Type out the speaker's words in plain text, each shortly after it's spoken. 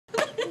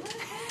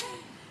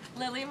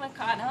Lilly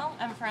McConnell.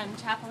 I'm from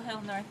Chapel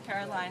Hill, North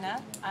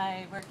Carolina.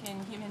 I work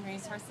in human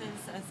resources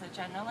as a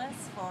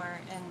generalist for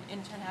an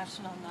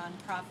international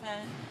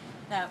nonprofit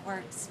that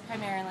works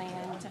primarily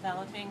in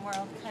developing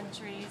world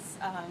countries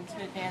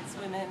to advance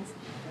women's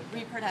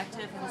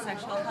reproductive and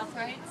sexual health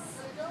rights.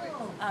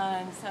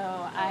 So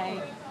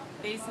I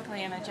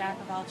basically am a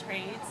jack of all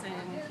trades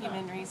in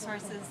human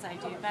resources. I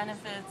do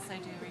benefits, I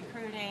do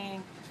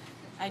recruiting,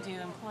 I do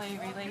employee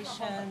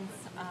relations.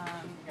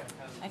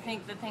 I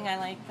think the thing I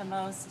like the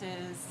most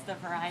is the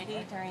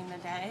variety during the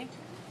day,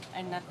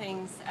 and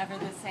nothing's ever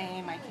the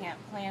same. I can't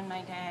plan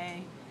my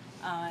day,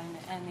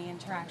 and the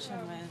interaction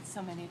with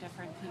so many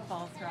different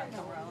people throughout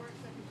the world.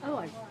 Oh,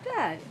 I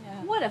bet.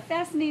 Yeah. What a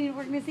fascinating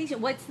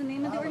organization. What's the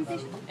name of the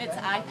organization? It's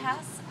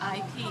IPAS,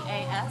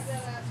 I-P-A-S.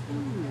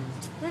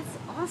 That's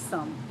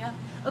awesome. Yeah.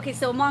 Okay,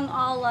 so among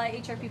all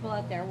HR people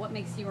out there, what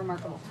makes you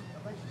remarkable?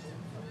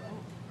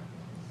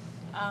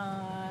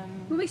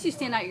 What makes you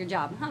stand out at your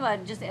job? How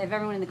about just of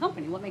everyone in the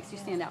company? What makes you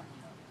stand out?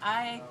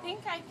 I think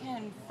I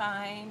can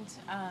find,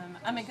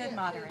 I'm a good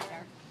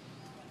moderator.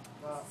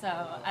 So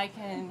I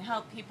can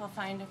help people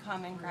find a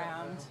common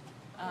ground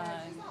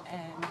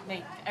and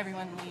make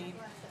everyone leave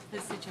the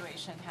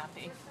situation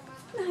happy.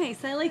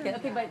 Nice, I like it.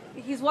 Okay, but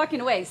he's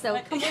walking away, so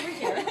come over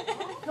here.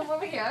 Come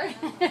over here.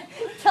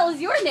 Tell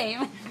us your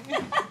name.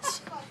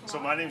 So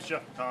my name is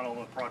Jeff McConnell. I'm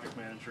a project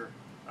manager.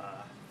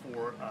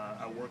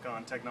 I work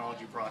on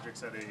technology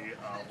projects at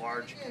a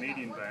large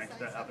Canadian bank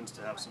that happens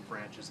to have some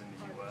branches in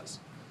the U.S.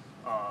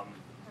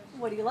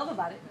 What do you love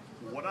about it?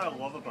 What I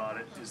love about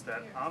it is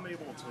that I'm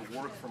able to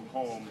work from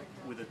home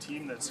with a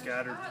team that's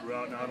scattered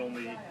throughout not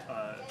only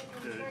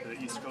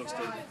the east coast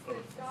of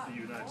the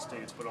United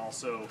States, but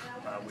also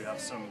we have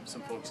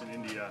some folks in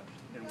India,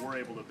 and we're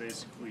able to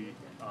basically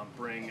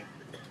bring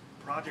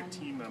project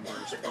team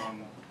members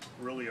from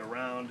really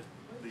around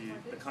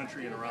the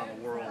country and around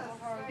the world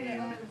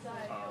in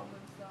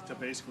to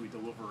basically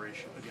deliver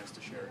against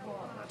a shared goal,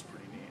 and that's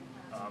pretty neat.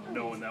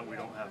 Knowing that we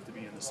don't have to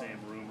be in the same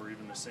room or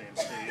even the same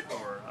state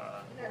or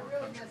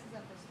country.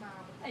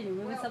 And you're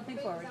moving something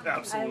forward.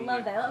 Absolutely. I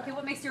love that. Okay,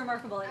 what makes you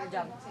remarkable at your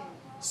job?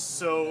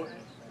 So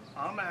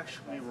I'm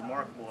actually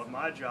remarkable at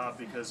my job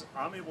because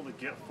I'm able to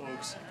get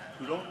folks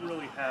who don't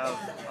really have,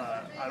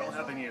 I don't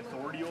have any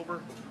authority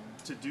over,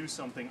 to do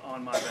something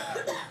on my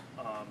behalf.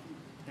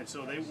 And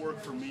so they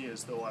work for me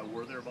as though I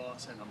were their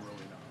boss, and I'm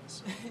really not.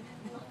 So,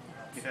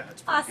 yeah,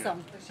 it's pretty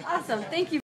Awesome. good. Awesome. Thank you.